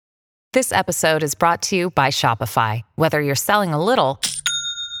This episode is brought to you by Shopify. Whether you're selling a little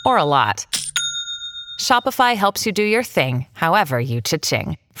or a lot, Shopify helps you do your thing, however you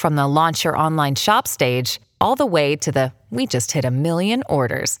cha-ching. From the launch your online shop stage, all the way to the we just hit 1 million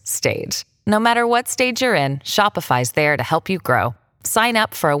orders stage. No matter what stage you're in, Shopify's there to help you grow. Sign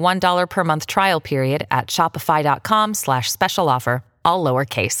up for a $1 per month trial period at shopify.com/special offer, all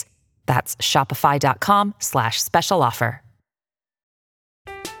lowercase. That's shopify.com/special offer.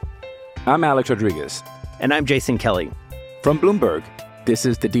 I'm Alex Rodriguez. And I'm Jason Kelly. From Bloomberg, this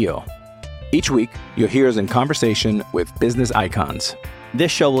is The Deal. Each week, you'll hear us in conversation with business icons.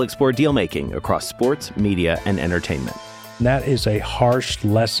 This show will explore deal-making across sports, media, and entertainment. That is a harsh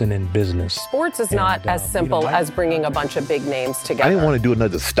lesson in business. Sports is not as simple as bringing a bunch of big names together. I didn't want to do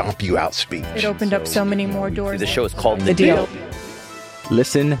another stomp you out speech. It opened up so many more doors. The show is called The Deal.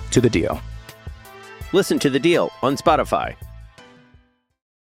 Listen to The Deal. Listen to The Deal on Spotify.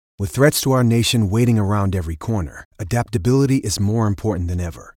 With threats to our nation waiting around every corner, adaptability is more important than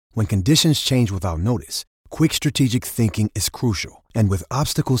ever. When conditions change without notice, quick strategic thinking is crucial. And with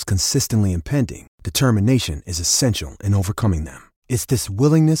obstacles consistently impending, determination is essential in overcoming them. It's this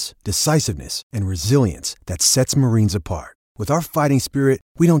willingness, decisiveness, and resilience that sets Marines apart. With our fighting spirit,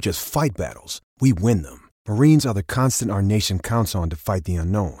 we don't just fight battles, we win them. Marines are the constant our nation counts on to fight the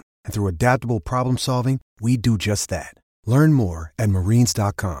unknown. And through adaptable problem solving, we do just that. Learn more at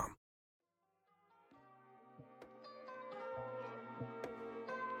marines.com.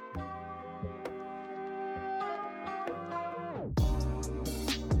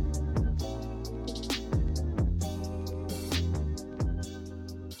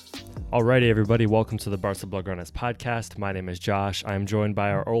 Alrighty, everybody, welcome to the Barca Blaugranas podcast. My name is Josh. I am joined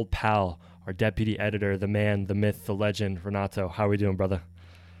by our old pal, our deputy editor, the man, the myth, the legend, Renato. How are we doing, brother?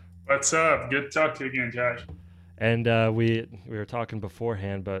 What's up? Good to talk to you again, Josh. And we were talking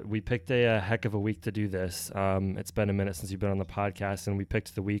beforehand, but we picked a heck of a week to do this. It's been a minute since you've been on the podcast, and we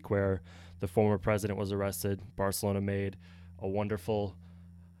picked the week where the former president was arrested. Barcelona made a wonderful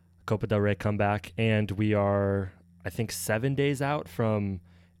Copa del Rey comeback, and we are, I think, 7 days out from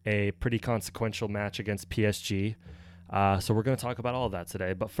a pretty consequential match against PSG. So we're going to talk about all of that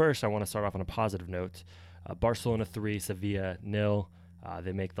today. But first, I want to start off on a positive note. Barcelona 3, Sevilla 0.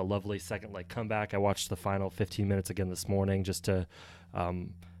 They make the lovely second leg comeback. I watched the final 15 minutes again this morning just to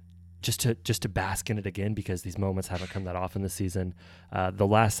bask in it again, because these moments haven't come that often this season. The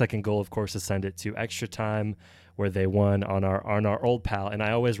last second goal, of course, is send it to extra time, where they won on our old pal. And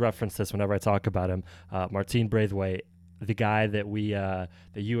I always reference this whenever I talk about him, Martin Braithwaite, the guy that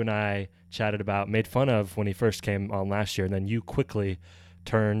that you and I chatted about, made fun of when he first came on last year, and then you quickly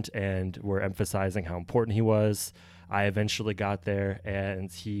turned and were emphasizing how important he was. I eventually got there,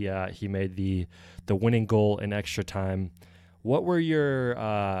 and he made the winning goal in extra time. What were your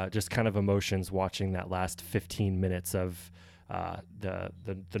just kind of emotions watching that last 15 minutes of the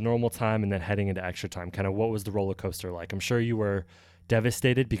normal time and then heading into extra time? Kind of what was the roller coaster like? I'm sure you were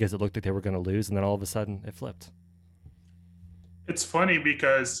devastated because it looked like they were going to lose, and then all of a sudden it flipped. It's funny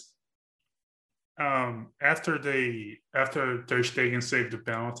because after Ter Stegen saved the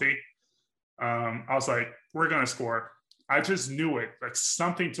penalty, I was like, we're going to score. I just knew it. Like,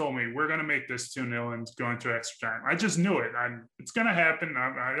 something told me we're going to make this 2-0 and go into extra time. I just knew it. It's going to happen.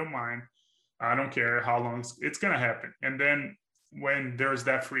 I don't mind. I don't care how long it's going to happen. And then when there's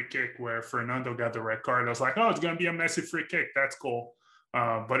that free kick where Fernando got the red card, I was like, oh, it's going to be a messy free kick. That's cool.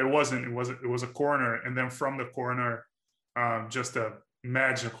 But it wasn't. It was a corner. And then from the corner, just a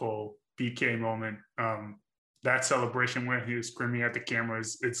magical PK moment. That celebration when he was screaming at the camera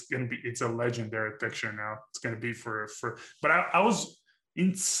it's a legendary picture now. It's gonna be but I was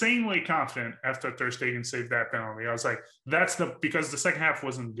insanely confident after Ter Stegen saved that penalty. I was like, because the second half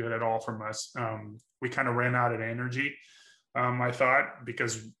wasn't good at all from us. We kind of ran out of energy, I thought,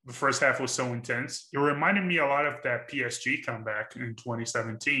 because the first half was so intense. It reminded me a lot of that PSG comeback in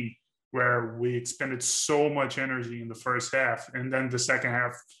 2017, where we expended so much energy in the first half, and then the second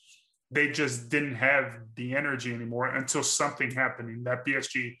half, they just didn't have the energy anymore until something happened. And that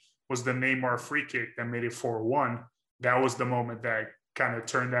PSG was the Neymar free kick that made it 4-1. That was the moment that kind of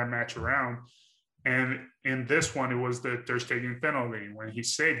turned that match around. And in this one, it was the Ter Stegen penalty. When he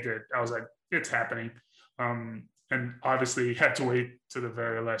saved it, I was like, it's happening. And obviously, he had to wait to the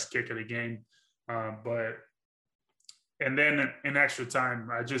very last kick of the game. And then in extra time,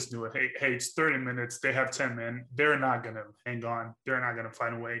 I just knew it. Hey, it's 30 minutes. They have 10 men. They're not going to hang on. They're not going to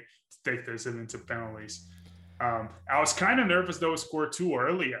find a way to take this into penalties. I was kind of nervous, though, scored too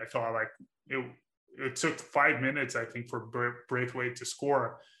early. I thought, like, it took 5 minutes, I think, for Braithwaite to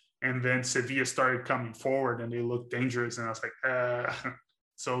score. And then Sevilla started coming forward, and they looked dangerous. And I was like,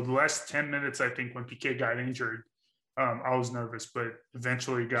 So the last 10 minutes, I think, when Piqué got injured, I was nervous, but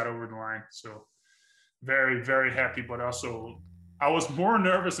eventually got over the line. So very, very happy, but also I was more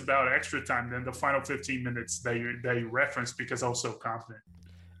nervous about extra time than the final 15 minutes that you referenced, because I was so confident.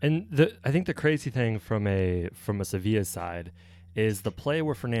 And I think the crazy thing from a Sevilla side is the play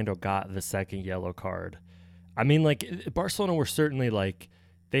where Fernando got the second yellow card. I mean, like, Barcelona were certainly, like,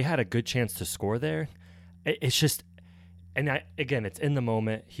 they had a good chance to score there. It's just, and again, it's in the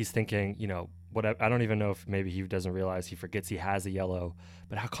moment. He's thinking, you know, I don't even know if maybe he doesn't realize, he forgets he has a yellow,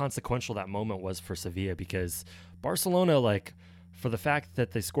 but how consequential that moment was for Sevilla, because Barcelona, like, for the fact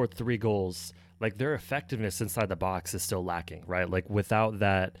that they scored 3 goals, like, their effectiveness inside the box is still lacking, right? Like, without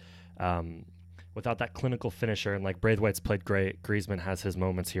that clinical finisher, and like Braithwaite's played great, Griezmann has his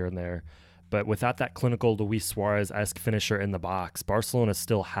moments here and there, but without that clinical Luis Suarez-esque finisher in the box, Barcelona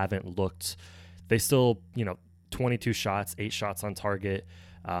still haven't looked. They still, 22 shots, 8 shots on target.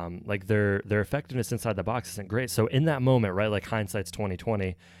 Like their effectiveness inside the box isn't great. So in that moment, right, like hindsight's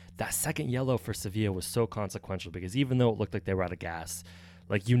 2020, that second yellow for Sevilla was so consequential, because even though it looked like they were out of gas,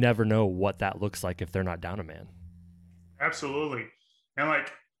 like, you never know what that looks like if they're not down a man. Absolutely. And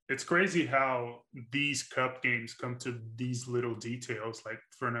like, it's crazy how these cup games come to these little details, like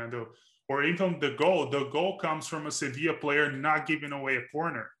Fernando, or even the goal. The goal comes from a Sevilla player not giving away a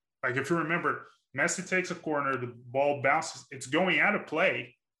corner. Like, if you remember, Messi takes a corner, the ball bounces, it's going out of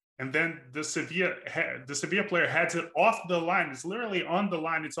play, and then the Sevilla player heads it off the line. It's literally on the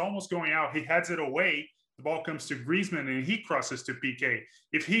line. It's almost going out. He heads it away. The ball comes to Griezmann, and he crosses to Piqué.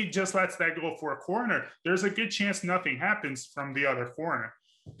 If he just lets that go for a corner, there's a good chance nothing happens from the other corner,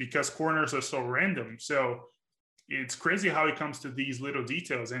 because corners are so random. So it's crazy how it comes to these little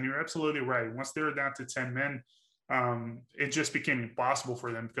details. And you're absolutely right. Once they were down to 10 men, it just became impossible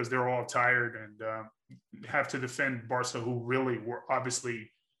for them, because they're all tired and have to defend Barca, who really were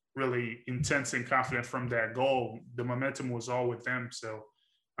obviously really intense and confident from that goal. The momentum was all with them. So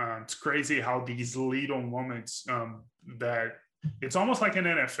it's crazy how these little moments that it's almost like an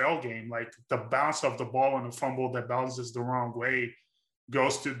NFL game, like the bounce of the ball and a fumble that bounces the wrong way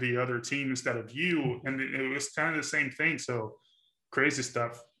goes to the other team instead of you. And it was kind of the same thing. So crazy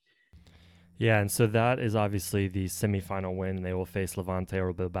stuff. Yeah, and so that is obviously the semifinal win. They will face Levante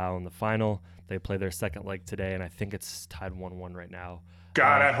or Bilbao in the final. They play their second leg today, and I think it's tied 1-1 right now.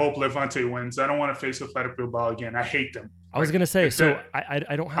 God, I hope Levante wins. I don't want to face Athletic Bilbao again. I hate them. I was going to say, so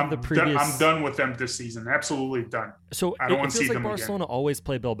I don't have the previous... I'm done with them this season. Absolutely done. So I don't want to see them again. It feels like Barcelona always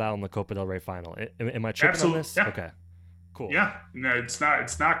play Bilbao in the Copa del Rey final. Am I tripping on this? Yeah. Okay, cool. Yeah, no, it's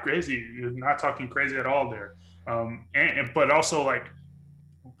not crazy. You're not talking crazy at all there. But also, like,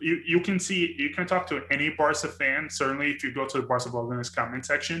 you can talk to any Barca fan. Certainly, if you go to the Barca Blogger's comment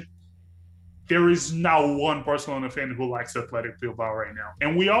section, there is now one Barcelona fan who likes Athletic Bilbao right now.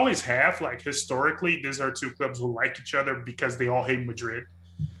 And we always have, like, historically, these are two clubs who like each other because they all hate Madrid.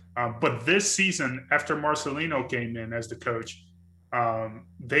 But this season, after Marcelino came in as the coach,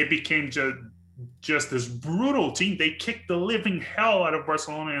 they became just this brutal team. They kicked the living hell out of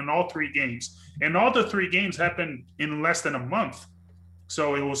Barcelona in all 3 games. And all the 3 games happened in less than a month.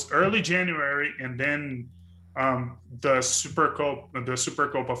 So it was early January, and then the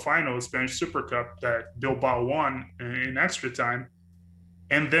Supercopa final, Spanish Super Cup, that Bilbao won in extra time,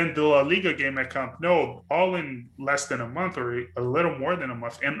 and then the La Liga game at Camp Nou, all in less than a month or a little more than a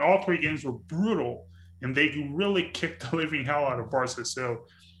month, and all 3 games were brutal, and they really kicked the living hell out of Barca. So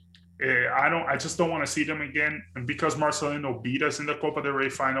I just don't want to see them again. And because Marcelino beat us in the Copa del Rey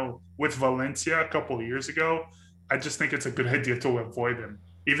final with Valencia a couple of years ago, I just think it's a good idea to avoid them.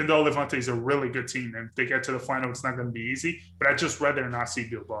 Even though Levante is a really good team, and if they get to the final, it's not going to be easy. But I'd just rather not see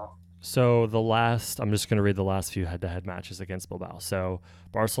Bilbao. So I'm just going to read the last few head-to-head matches against Bilbao. So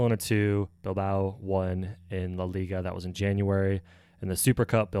Barcelona 2, Bilbao 1 in La Liga. That was in January. In the Super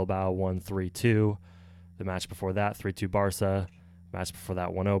Cup, Bilbao won 3-2. The match before that, 3-2 Barca. Match before that,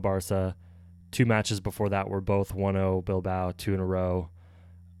 1-0 Barca. 2 matches before that were both 1-0 Bilbao, 2 in a row.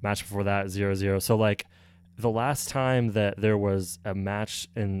 Match before that, 0-0. So, like, the last time that there was a match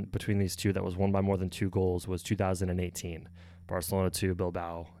in between these two that was won by more than 2 goals was 2018. Barcelona 2,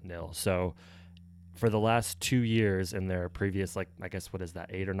 Bilbao 0. So for the last 2 years in their previous, like, I guess,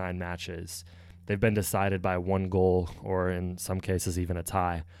 8 or 9 matches, they've been decided by 1 goal, or in some cases even a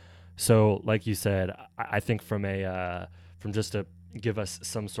tie. So like you said, I think from just to give us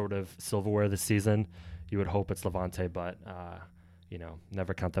some sort of silverware this season, you would hope it's Levante, but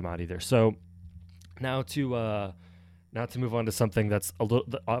never count them out either. So Now to move on to something that's a little,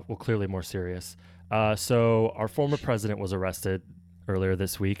 clearly more serious. So our former president was arrested earlier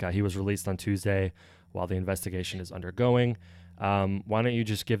this week. He was released on Tuesday while the investigation is undergoing. Why don't you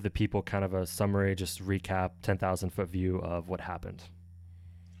just give the people kind of a summary, just recap, 10,000-foot view of what happened?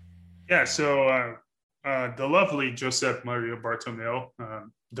 Yeah, so the lovely Josep Maria Bartomeu,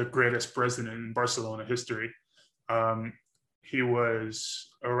 the greatest president in Barcelona history, he was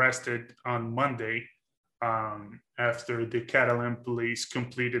arrested on Monday after the Catalan police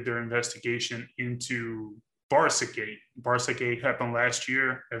completed their investigation into Barçagate. Barçagate happened last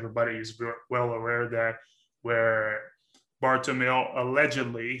year. Everybody is well aware of that, where Bartomeu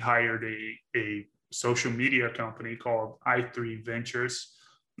allegedly hired a social media company called i3 Ventures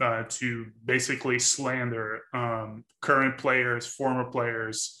to basically slander current players, former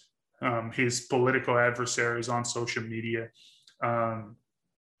players, his political adversaries on social media.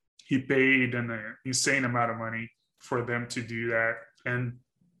 He paid an insane amount of money for them to do that. And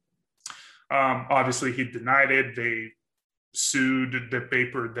obviously he denied it. They sued the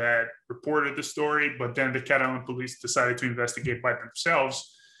paper that reported the story, but then the Catalan police decided to investigate by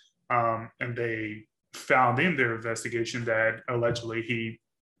themselves. And they found in their investigation that allegedly he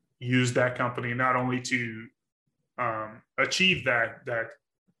used that company not only to achieve that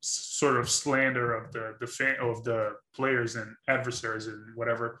sort of slander of the players and adversaries and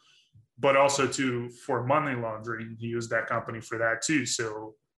whatever, but also for money laundering. He used that company for that too.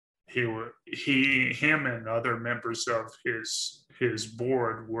 So him and other members of his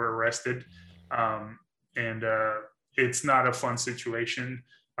board were arrested, and it's not a fun situation.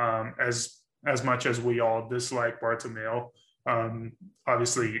 As much as we all dislike Bartomeu,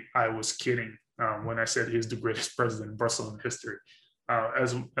 obviously I was kidding when I said he's the greatest president in Barcelona history.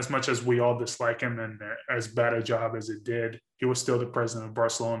 As much as we all dislike him and as bad a job as it did, he was still the president of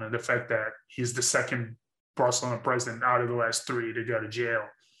Barcelona. And the fact that he's the second Barcelona president out of the last three to go to jail,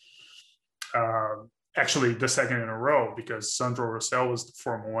 actually the second in a row, because Sandro Rosell was the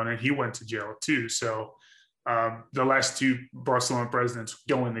former one and he went to jail too. So the last two Barcelona presidents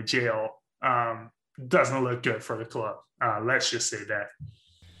going to jail doesn't look good for the club. Let's just say that.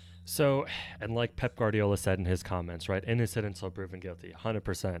 So, and like Pep Guardiola said in his comments, right? Innocent until proven guilty,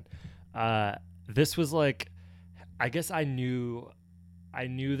 100%. This was like, I guess I knew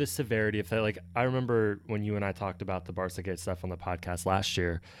the severity of that. Like, I remember when you and I talked about the Barçagate stuff on the podcast last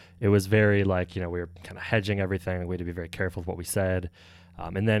year, it was very like, we were kind of hedging everything. We had to be very careful with what we said.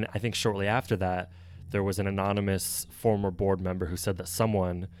 And then I think shortly after that, there was an anonymous former board member who said that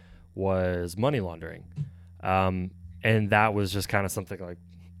someone was money laundering. And that was just kind of something like,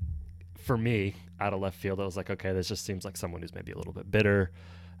 for me, out of left field, I was like, okay, this just seems like someone who's maybe a little bit bitter.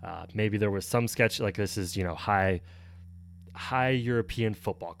 Maybe there was some sketch, like this is, high European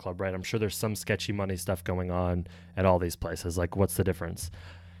football club, right? I'm sure there's some sketchy money stuff going on at all these places. Like, what's the difference?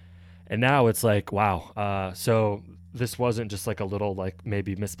 And now it's like, wow. So this wasn't just like a little, like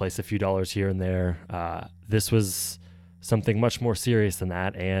maybe misplaced a few dollars here and there. This was something much more serious than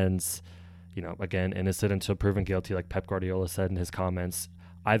that. And, again, innocent until proven guilty, like Pep Guardiola said in his comments.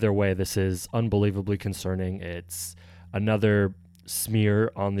 Either way, this is unbelievably concerning. It's another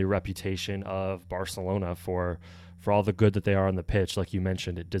smear on the reputation of Barcelona for all the good that they are on the pitch. Like you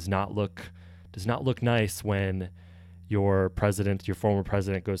mentioned, it does not look nice when your former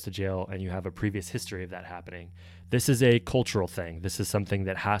president goes to jail and you have a previous history of that happening. This is a cultural thing. This is something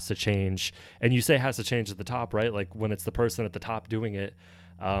that has to change. And you say has to change at the top, right? Like when it's the person at the top doing it.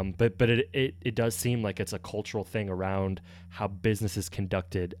 But it does seem like it's a cultural thing around how business is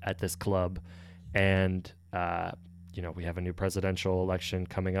conducted at this club. And, we have a new presidential election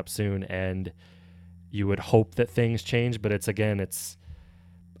coming up soon, and you would hope that things change. But it's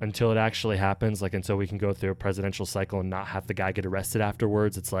until it actually happens, like until we can go through a presidential cycle and not have the guy get arrested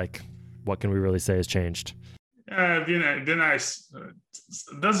afterwards, it's like, what can we really say has changed? Doesn't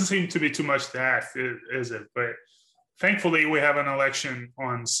seem to be too much to ask, is it? But thankfully, we have an election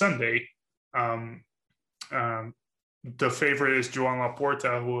on Sunday. The favorite is Joan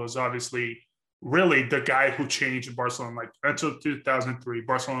Laporta, who was obviously really the guy who changed Barcelona. Like until 2003,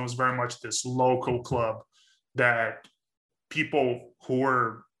 Barcelona was very much this local club that people who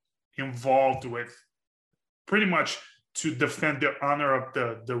were involved with pretty much to defend the honor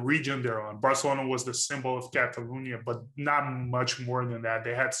of the region they're on. Barcelona was the symbol of Catalonia, but not much more than that.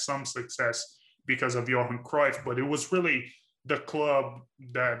 They had some success because of Johan Cruyff, but it was really the club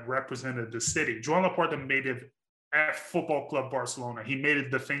that represented the city. Joan Laporta made it at Football Club Barcelona. He made it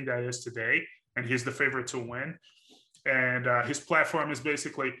the thing that is today, and he's the favorite to win. And his platform is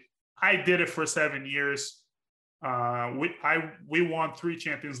basically, I did it for 7 years. We won 3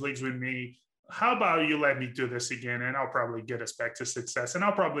 Champions Leagues with me. How about you let me do this again, and I'll probably get us back to success. And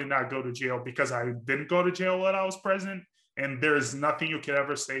I'll probably not go to jail because I didn't go to jail when I was president. and there's nothing you can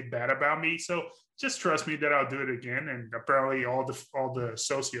ever say bad about me. So just trust me that I'll do it again. And apparently all the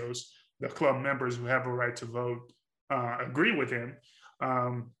socios, the club members who have a right to vote, agree with him.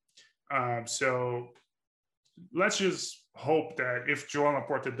 So let's just hope that if Joan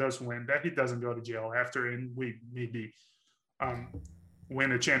Laporta does win, that he doesn't go to jail after, and we maybe win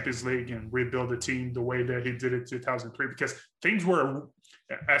the Champions League and rebuild the team the way that he did it in 2003, because things were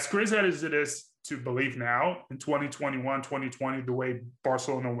as crazy as it is to believe now in 2021, 2020, the way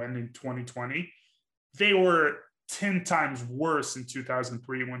Barcelona went in 2020, they were 10 times worse in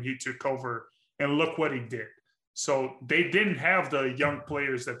 2003 when he took over, and look what he did. So they didn't have the young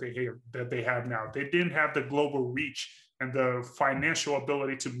players that they have now. They didn't have the global reach and the financial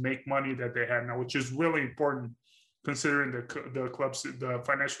ability to make money that they have now, which is really important considering the club's the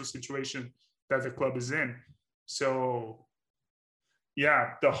financial situation that the club is in. So,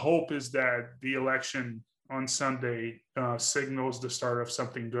 yeah, the hope is that the election on Sunday signals the start of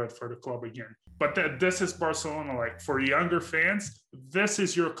something good for the club again. But this is Barcelona. Like, for younger fans, this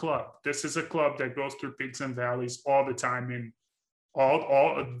is your club. This is a club that goes through peaks and valleys all the time, and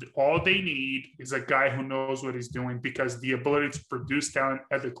all they need is a guy who knows what he's doing, because the ability to produce talent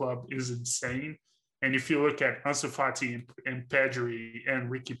at the club is insane. And if you look at Ansu Fati and Pedri and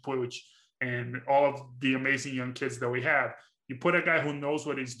Ricky Puig and all of the amazing young kids that we have, you put a guy who knows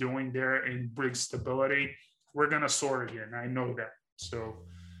what he's doing there and brings stability, we're going to soar again. I know that. So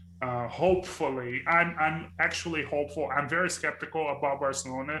hopefully, I'm actually hopeful. I'm very skeptical about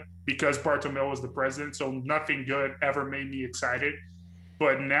Barcelona because Bartomeu was the president, so nothing good ever made me excited.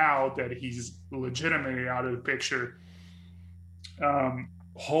 But now that he's legitimately out of the picture,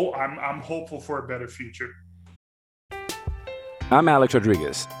 I'm hopeful for a better future. I'm Alex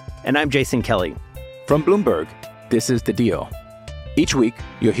Rodriguez. And I'm Jason Kelly. From Bloomberg, this is The Deal. Each week,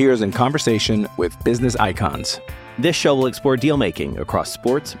 you'll hear us in conversation with business icons. This show will explore deal-making across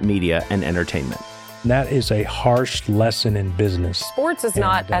sports, media, and entertainment. And that is a harsh lesson in business. Sports is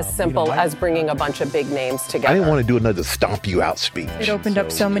not as simple as bringing a bunch of big names together. I didn't want to do another stomp you out speech. It opened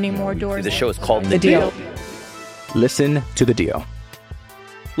up so many more doors. The show is called The Deal. Listen to The Deal.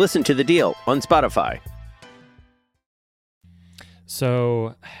 Listen to The Deal on Spotify.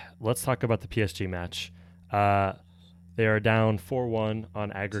 So let's talk about the PSG match. They are down 4-1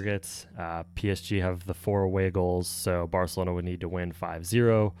 on aggregates. PSG have the 4 away goals, so Barcelona would need to win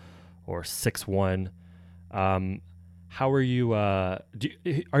 5-0 or 6-1. How are you? Are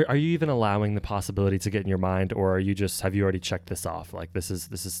you even allowing the possibility to get in your mind, or are you have you already checked this off? Like this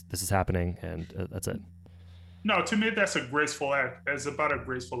is happening, and that's it. No, to me, that's a graceful act. It's about a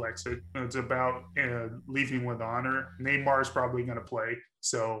graceful exit. It's about leaving with honor. Neymar is probably going to play.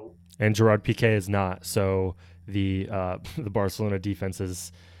 So, and Gerard Piqué is not. So the Barcelona defense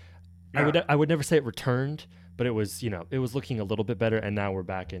is. Yeah. I would never say it returned, but it was looking a little bit better. And now we're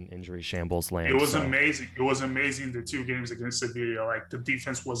back in injury shambles land. It was amazing. It was amazing. The 2 games against Sevilla, like the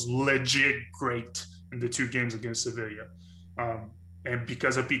defense was legit great in the 2 games against Sevilla. And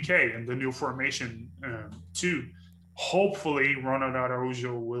because of Piqué and the new formation too, hopefully Ronald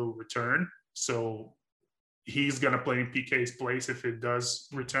Araujo will return. So he's going to play in Piqué's place if it does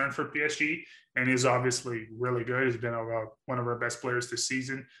return for PSG. And he's obviously really good. He's been one of our best players this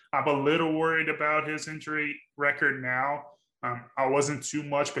season. I'm a little worried about his injury record now. I wasn't too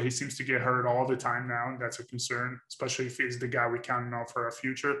much, but he seems to get hurt all the time now. And that's a concern, especially if he's the guy we're counting on for our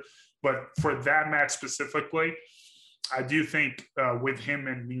future. But for that match specifically, I do think with him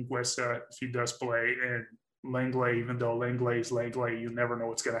and Mingueza, if he does play, and Lenglet, even though Lenglet is Lenglet, you never know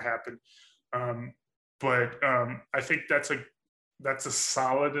what's going to happen. But I think that's a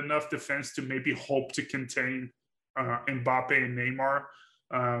solid enough defense to maybe hope to contain Mbappe and Neymar.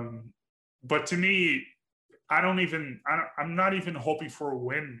 But to me, I'm not even hoping for a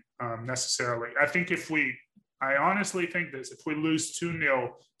win necessarily. I honestly think this: if we lose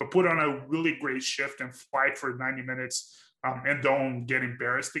 2-0, but put on a really great shift and fight for 90 minutes and don't get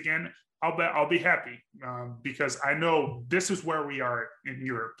embarrassed again, I'll be happy because I know this is where we are in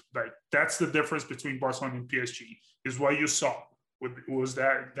Europe. Like, that's the difference between Barcelona and PSG, is what you saw.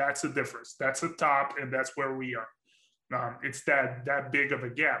 That's the difference. That's the top, and that's where we are. It's that big of a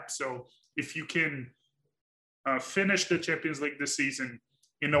gap. So if you can finish the Champions League this season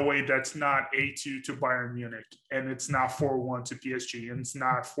in a way that's not 8-2 to Bayern Munich, and it's not 4-1 to PSG, and it's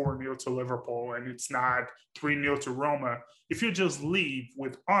not 4-0 to Liverpool, and it's not 3-0 to Roma. If you just leave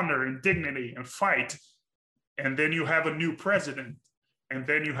with honor and dignity and fight, and then you have a new president, and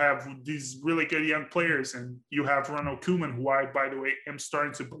then you have these really good young players, and you have Ronald Koeman, who I, by the way, am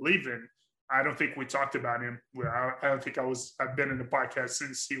starting to believe in. I don't think we talked about him. I don't think I've been in the podcast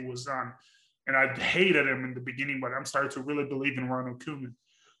since he was on. And I hated him in the beginning, but I'm starting to really believe in Ronald Koeman.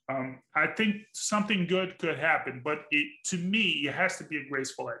 I think something good could happen, but to me, it has to be a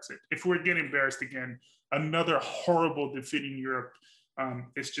graceful exit. If we're getting embarrassed again, another horrible defeat in Europe,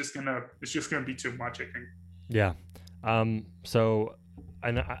 it's just gonna be too much, I think. Yeah. So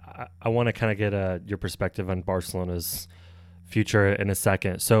I want to kind of get your perspective on Barcelona's future in a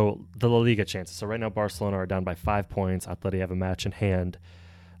second. So the La Liga chances. So right now Barcelona are down by 5 points. Atleti have a match in hand.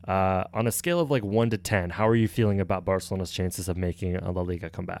 On a scale of like 1 to 10, how are you feeling about Barcelona's chances of making a La Liga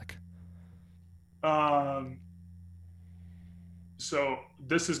comeback? So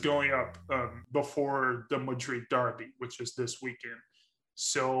this is going up before the Madrid derby, which is this weekend.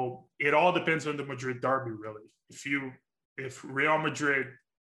 So it all depends on the Madrid derby, really. If Real Madrid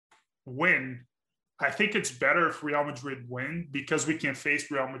win, I think it's better if Real Madrid win because we can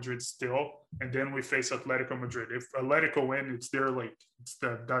face Real Madrid still, and then we face Atletico Madrid. If Atletico win, it's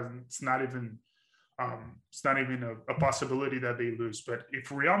not even a possibility that they lose. But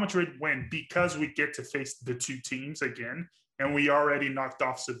if Real Madrid win, because we get to face the two teams again, and we already knocked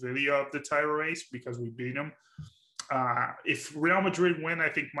off Sevilla of the title race because we beat them. If Real Madrid win, I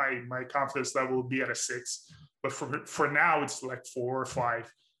think my confidence level will be at a 6. But for now, it's like 4 or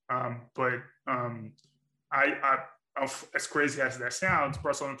 5. As crazy as that sounds,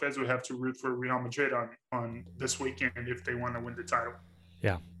 Barcelona fans would have to root for Real Madrid on this weekend if they want to win the title.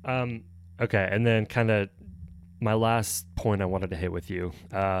 Yeah. Okay. And then kind of my last point I wanted to hit with you.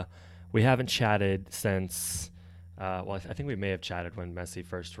 We haven't chatted since, I think we may have chatted when Messi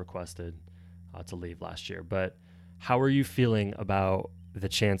first requested to leave last year. But how are you feeling about the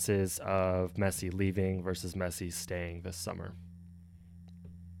chances of Messi leaving versus Messi staying this summer?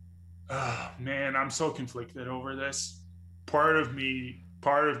 Oh, man, I'm so conflicted over this. Part of me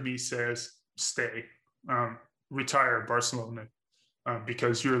says stay, retire Barcelona,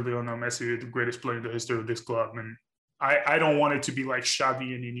 because you're Lionel Messi, you're the greatest player in the history of this club. And I don't want it to be like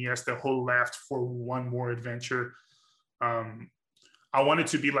Xavi and Iniesta who left for one more adventure. I want it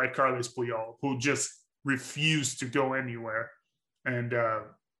to be like Carles Puyol, who just refused to go anywhere. And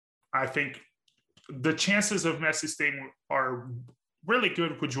I think the chances of Messi staying are really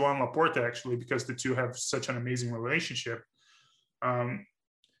good with Joan Laporta, actually, because the two have such an amazing relationship.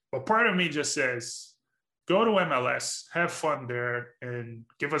 But part of me just says, go to MLS, have fun there, and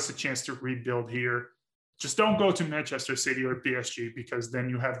give us a chance to rebuild here. Just don't go to Manchester City or PSG, because then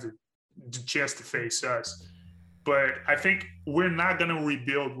you have the chance to face us. But I think we're not going to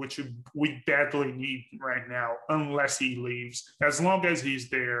rebuild, which we badly need right now, unless he leaves. As long as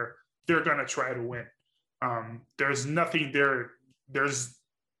he's there, they're going to try to win. There's nothing there. There's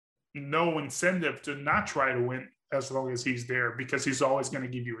no incentive to not try to win as long as he's there, because he's always going to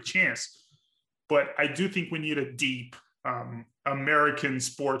give you a chance. But I do think we need a deep American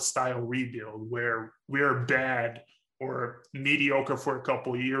sports style rebuild where we're bad or mediocre for a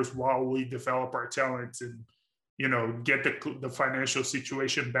couple of years while we develop our talents and, get the financial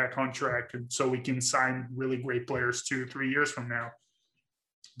situation back on track, and so we can sign really great players 2 or 3 years from now.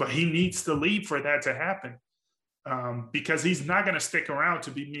 But he needs to leave for that to happen. Because he's not going to stick around to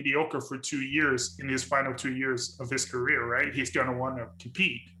be mediocre for 2 years in his final 2 years of his career, right? He's going to want to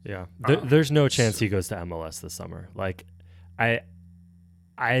compete. Yeah. There's no chance he goes to MLS this summer. Like,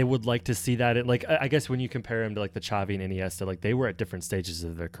 I would like to see that. I guess when you compare him to like the Xavi and Iniesta, like they were at different stages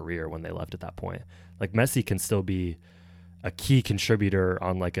of their career when they left at that point. Like Messi can still be a key contributor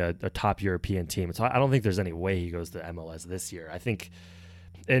on like a top European team. So I don't think there's any way he goes to MLS this year. I think,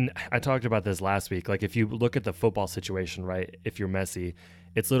 and I talked about this last week, like if you look at the football situation, right, if you're Messi,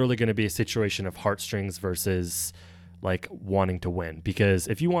 it's literally going to be a situation of heartstrings versus like wanting to win. Because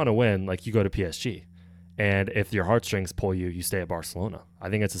if you want to win, like you go to PSG. And if your heartstrings pull you, you stay at Barcelona. I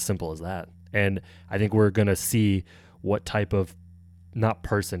think it's as simple as that. And I think we're going to see what type of, not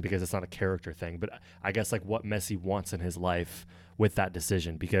person, because it's not a character thing, but I guess like what Messi wants in his life with that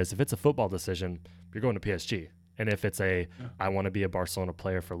decision. Because if it's a football decision, you're going to PSG. And if it's I want to be a Barcelona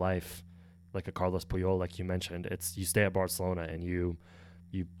player for life, like a Carlos Puyol, like you mentioned, it's you stay at Barcelona and you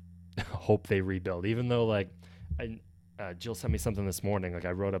hope they rebuild. Even though like Jill sent me something this morning, like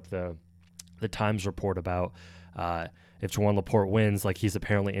I wrote up the Times report about if Joan Laporte wins, like he's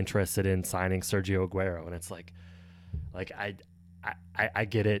apparently interested in signing Sergio Aguero, and it's like I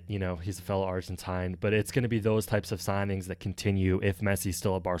get it, he's a fellow Argentine, but it's going to be those types of signings that continue if Messi's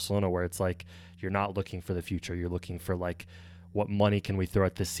still at Barcelona, where it's like you're not looking for the future, you're looking for like what money can we throw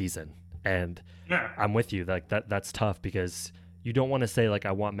at this season. And I'm with you, like that's tough, because you don't want to say like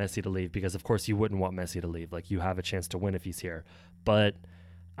I want Messi to leave, because of course you wouldn't want Messi to leave. Like you have a chance to win if he's here, but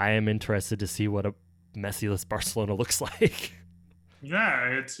I am interested to see what a Messi-less Barcelona looks like.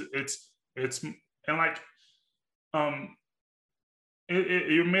 Yeah, It's and like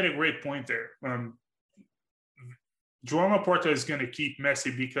you made a great point there. Joan Laporta is going to keep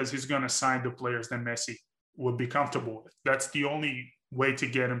Messi because he's going to sign the players that Messi would be comfortable with. That's the only way to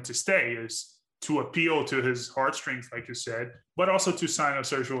get him to stay, is to appeal to his heartstrings, like you said, but also to sign a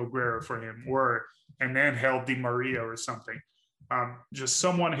Sergio Aguero for him, or an Angel Di Maria or something. Just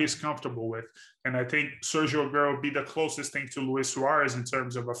someone he's comfortable with. And I think Sergio Aguero would be the closest thing to Luis Suarez in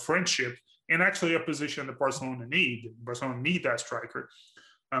terms of a friendship, and actually a position that Barcelona need. Barcelona need that striker.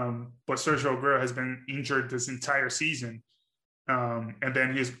 But Sergio Aguero has been injured this entire season. And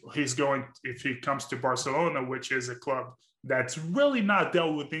then he's going, if he comes to Barcelona, which is a club that's really not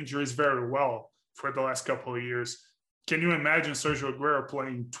dealt with injuries very well for the last couple of years. Can you imagine Sergio Aguero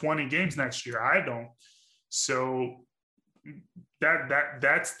playing 20 games next year? I don't. So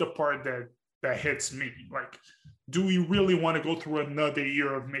that's the part that hits me. Like, do we really want to go through another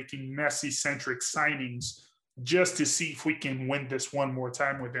year of making Messi-centric signings just to see if we can win this one more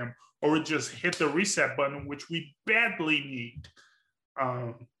time with him, or just hit the reset button, which we badly need?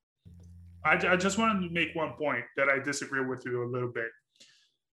 I just wanted to make one point that I disagree with you a little bit.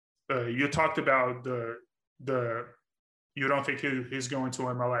 You talked about the you don't think he's going to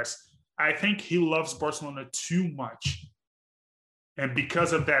MLS. I think he loves Barcelona too much. And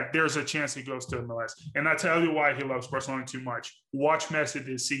because of that, there's a chance he goes to MLS. And I tell you why he loves Barcelona too much. Watch Messi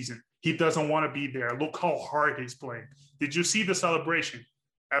this season. He doesn't want to be there. Look how hard he's playing. Did you see the celebration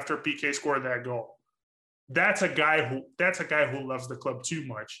after Piqué scored that goal? That's a guy who loves the club too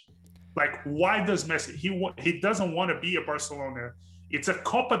much. Like, why does Messi? He doesn't want to be at Barcelona. It's a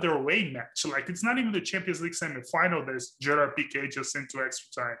Copa del Rey match. Like, it's not even the Champions League semifinal that Gerard Piqué just sent to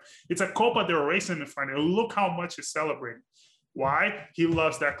extra time. It's a Copa del Rey semifinal. Look how much he's celebrating. Why? He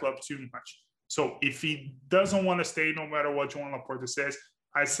loves that club too much. So if he doesn't want to stay, no matter what Joan Laporta says,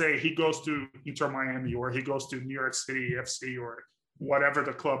 I say he goes to Inter Miami, or he goes to New York City FC, or whatever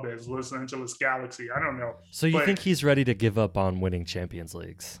the club is, Los Angeles Galaxy. I don't know. So you think he's ready to give up on winning Champions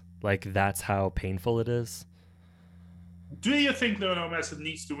Leagues? Like, that's how painful it is? Do you think Lionel Messi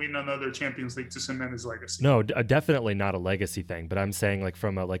needs to win another Champions League to cement his legacy? No, definitely not a legacy thing. But I'm saying, like,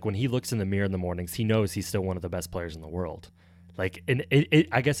 when he looks in the mirror in the mornings, he knows he's still one of the best players in the world. Like, and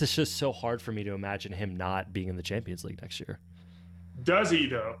I guess it's just so hard for me to imagine him not being in the Champions League next year. Does he,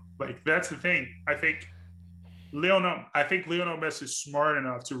 though? Like, that's the thing. I think Lionel Messi is smart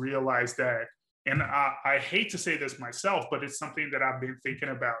enough to realize that. And I hate to say this myself, but it's something that I've been thinking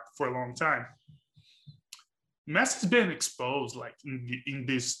about for a long time. Messi's been exposed, like, in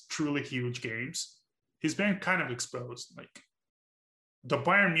these truly huge games. He's been kind of exposed. Like, the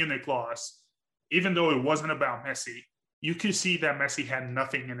Bayern Munich loss, even though it wasn't about Messi, you could see that Messi had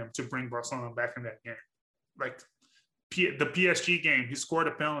nothing in him to bring Barcelona back in that game. Like, the PSG game, he scored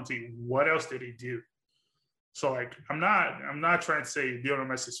a penalty. What else did he do? So, like, I'm not trying to say Lionel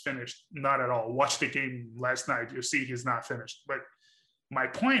Messi's finished. Not at all. Watch the game last night. You'll see he's not finished. But my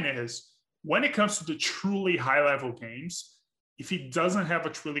point is, when it comes to the truly high-level games, if he doesn't have a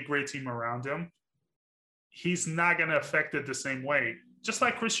truly great team around him, he's not going to affect it the same way. Just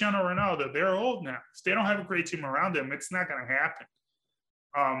like Cristiano Ronaldo, they're old now. If they don't have a great team around them, it's not going to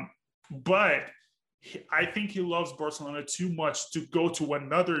happen. But I think he loves Barcelona too much to go to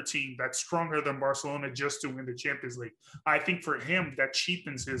another team that's stronger than Barcelona just to win the Champions League. I think for him, that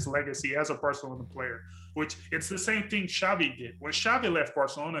cheapens his legacy as a Barcelona player, which it's the same thing Xavi did. When Xavi left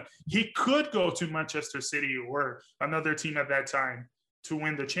Barcelona, he could go to Manchester City or another team at that time to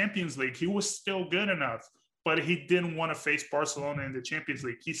win the Champions League. He was still good enough, but he didn't want to face Barcelona in the Champions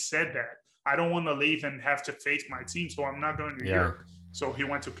League. He said that. I don't want to leave and have to face my team, so I'm not going to Europe. So he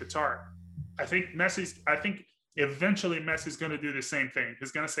went to Qatar. I think eventually Messi's going to do the same thing.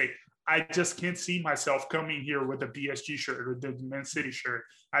 He's going to say, I just can't see myself coming here with the PSG shirt or the Man City shirt.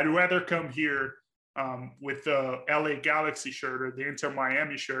 I'd rather come here with the LA Galaxy shirt or the Inter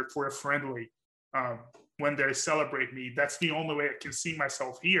Miami shirt for a friendly when they celebrate me. That's the only way I can see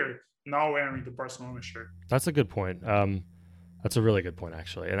myself here, not wearing the Barcelona shirt. That's a good point. That's a really good point,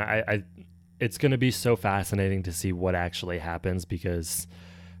 actually. And I it's going to be so fascinating to see what actually happens, because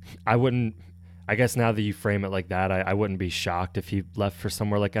I guess now that you frame it like that, I wouldn't be shocked if he left for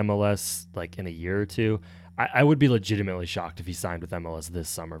somewhere like MLS, like in a year or two. I would be legitimately shocked if he signed with MLS this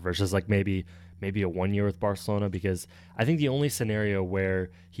summer versus like maybe a 1 year with Barcelona, because I think the only scenario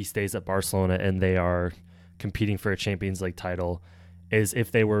where he stays at Barcelona and they are competing for a Champions League title is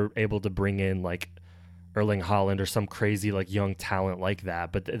if they were able to bring in like Erling Haaland or some crazy like young talent like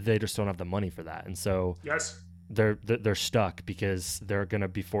that, but they just don't have the money for that. And so they're stuck because they're going to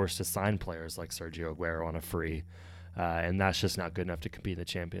be forced to sign players like Sergio Aguero on a free. and that's just not good enough to compete in the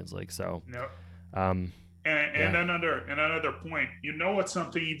Champions League. So, no. Um, And another point, what's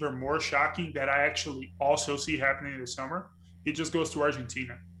something even more shocking that I actually also see happening this summer? He just goes to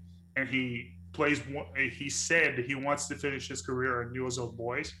Argentina, and he plays. He said he wants to finish his career at Newell's Old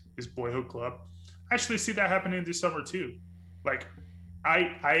Boys, his boyhood club. I actually see that happening this summer too. Like,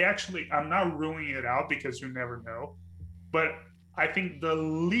 I'm not ruling it out because you never know, but I think the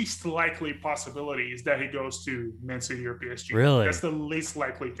least likely possibility is that he goes to Man City or PSG. Really? That's the least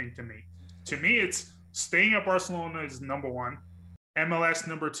likely thing to me. To me, it's staying at Barcelona is number 1, MLS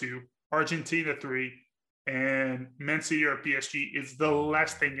number 2, Argentina 3, and Man City or PSG is the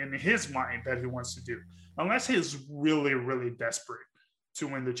last thing in his mind that he wants to do, unless he's really, really desperate to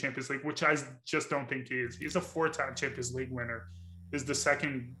win the Champions League, which I just don't think he is. He's a 4-time Champions League winner. Is the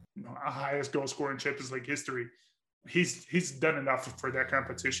second highest goal scorer in Champions League history. He's done enough for that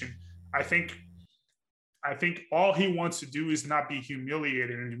competition. I think all he wants to do is not be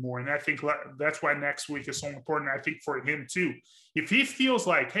humiliated anymore. And I think that's why next week is so important. I think for him too, if he feels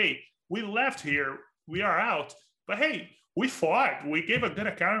like, hey, we left here, we are out, but hey, we fought, we gave a good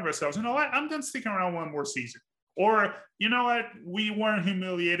account of ourselves. You know what? I'm done sticking around one more season. Or, you know what? We weren't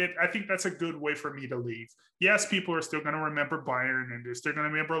humiliated. I think that's a good way for me to leave. Yes, people are still going to remember Bayern and they're still going to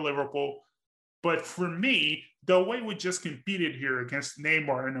remember Liverpool. But for me, the way we just competed here against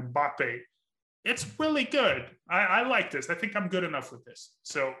Neymar and Mbappe, it's really good. I like this. I think I'm good enough with this.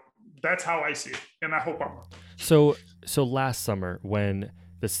 So that's how I see it. And I hope I'm wrong. So last summer when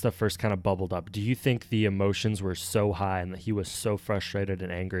this stuff first kind of bubbled up, do you think the emotions were so high and that he was so frustrated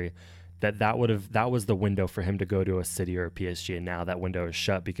and angry that was the window for him to go to a City or a PSG, and now that window is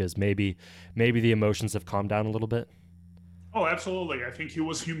shut because maybe the emotions have calmed down a little bit? Oh, absolutely. I think he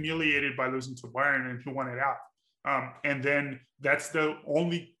was humiliated by losing to Bayern and he wanted out. And then that's the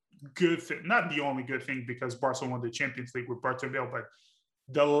only good thing, not the only good thing because Barcelona won the Champions League with Bartomeu, but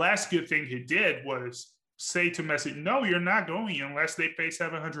the last good thing he did was say to Messi, no, you're not going unless they pay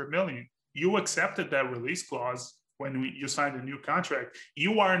 $700 million. You accepted that release clause when you signed a new contract.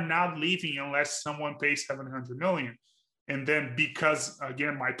 You are not leaving unless someone pays $700 million. And then because,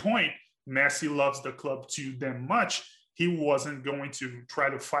 again, my point, Messi loves the club too damn much, he wasn't going to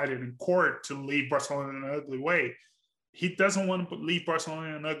try to fight it in court to leave Barcelona in an ugly way. He doesn't want to leave Barcelona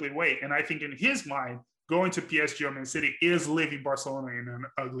in an ugly way. And I think in his mind, going to PSG or Man City is leaving Barcelona in an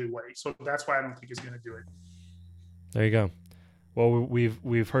ugly way. So that's why I don't think he's going to do it. There you go. Well,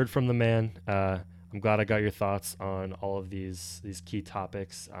 we've heard from the man. I'm glad I got your thoughts on all of these key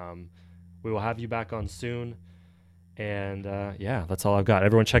topics. We will have you back on soon. And that's all I've got.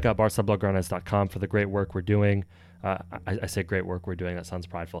 Everyone check out BarcaBlauGranes.com for the great work we're doing. I say great work we're doing. That sounds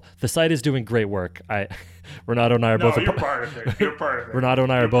prideful. The site is doing great work. Renato and I are both. You're part of it. You're part of it. Renato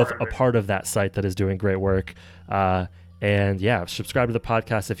and I are both a part of that site that is doing great work. And subscribe to the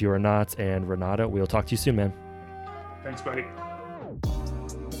podcast if you are not. And Renato, we'll talk to you soon, man. Thanks, buddy.